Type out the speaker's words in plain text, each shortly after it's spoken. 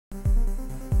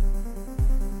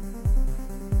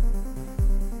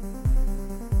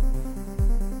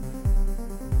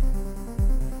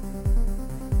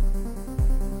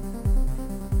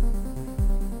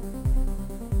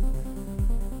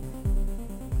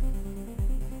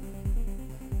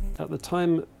At the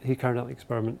time he carried out the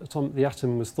experiment, the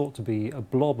atom was thought to be a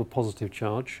blob of positive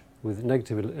charge with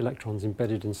negative electrons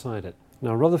embedded inside it.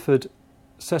 Now Rutherford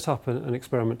set up an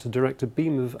experiment to direct a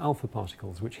beam of alpha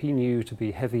particles, which he knew to be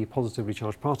heavy positively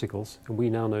charged particles, and we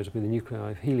now know to be the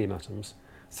nuclei of helium atoms,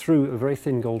 through a very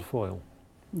thin gold foil.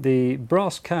 The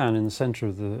brass can in the centre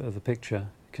of the picture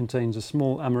contains a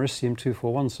small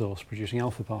americium-241 source producing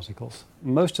alpha particles.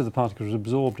 Most of the particles are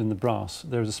absorbed in the brass.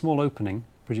 There is a small opening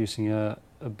producing a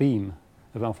beam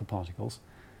of alpha particles.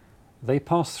 They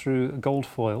pass through a gold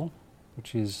foil,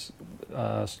 which is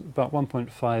about 1.5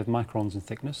 microns in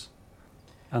thickness,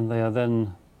 and they are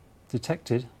then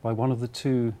detected by one of the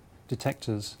two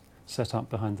detectors set up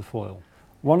behind the foil.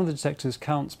 One of the detectors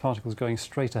counts particles going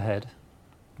straight ahead,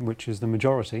 which is the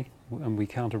majority, and we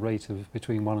count a rate of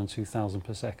between 1 and 2,000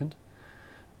 per second.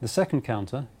 The second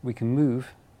counter we can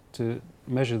move to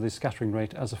measure the scattering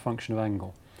rate as a function of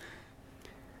angle.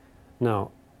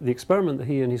 Now, the experiment that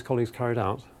he and his colleagues carried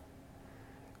out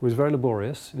was very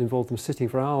laborious. It involved them sitting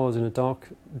for hours in a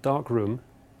dark room,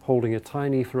 holding a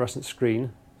tiny fluorescent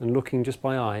screen and looking just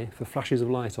by eye for flashes of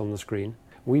light on the screen.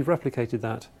 We've replicated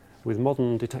that with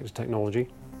modern detector technology.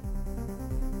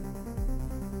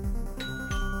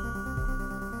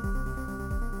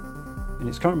 In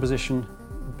its current position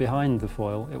behind the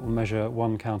foil, it will measure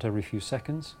one count every few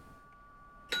seconds.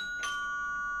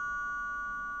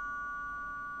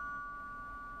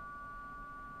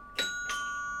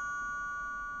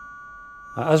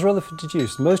 As Rutherford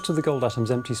deduced, most of the gold atom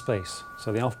is empty space,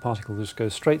 so the alpha particle just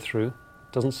goes straight through,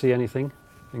 doesn't see anything,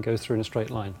 and goes through in a straight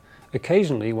line.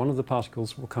 Occasionally, one of the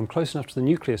particles will come close enough to the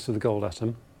nucleus of the gold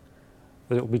atom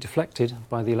that it will be deflected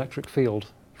by the electric field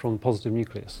from the positive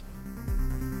nucleus.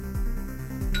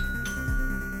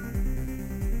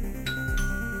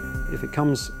 If it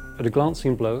comes at a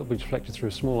glancing blow, it will be deflected through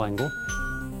a small angle.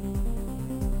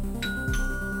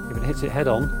 If it hits it head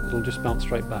on, it will just bounce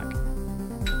straight back.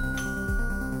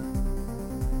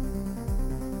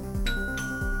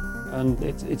 And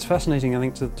it's fascinating, I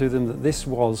think, to them that this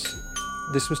was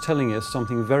telling us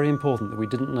something very important that we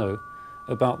didn't know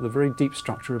about the very deep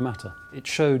structure of matter. It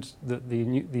showed that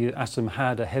the atom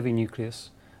had a heavy nucleus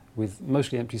with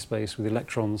mostly empty space with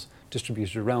electrons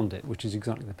distributed around it, which is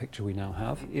exactly the picture we now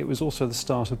have. It was also the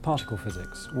start of particle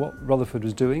physics. What Rutherford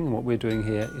was doing and what we're doing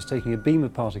here is taking a beam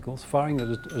of particles, firing at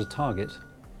a target,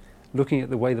 looking at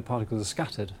the way the particles are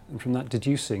scattered, and from that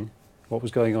deducing what was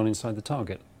going on inside the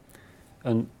target.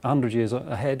 And 100 years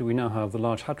ahead, we now have the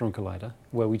Large Hadron Collider,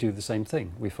 where we do the same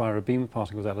thing. We fire a beam of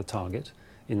particles at a target.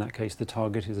 In that case, the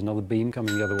target is another beam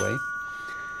coming the other way.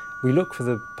 We look for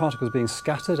the particles being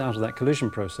scattered out of that collision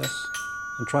process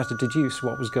and try to deduce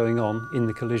what was going on in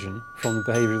the collision from the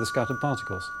behaviour of the scattered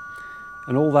particles.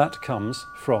 And all that comes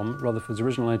from Rutherford's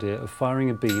original idea of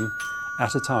firing a beam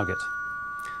at a target.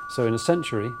 So in a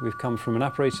century, we've come from an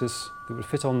apparatus that would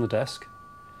fit on the desk,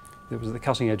 that was at the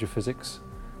cutting edge of physics,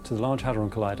 to the Large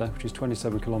Hadron Collider, which is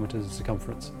 27 kilometres in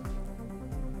circumference.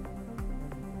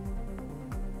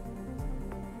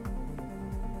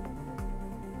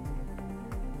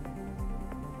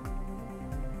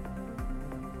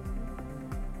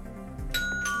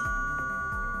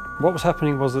 What was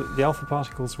happening was that the alpha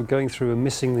particles were going through and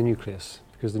missing the nucleus,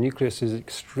 because the nucleus is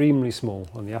extremely small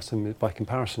and the atom, by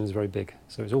comparison, is very big.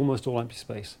 So it's almost all empty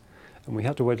space. And we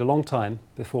had to wait a long time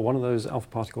before one of those alpha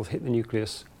particles hit the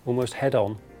nucleus almost head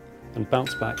on and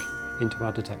bounce back into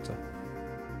our detector.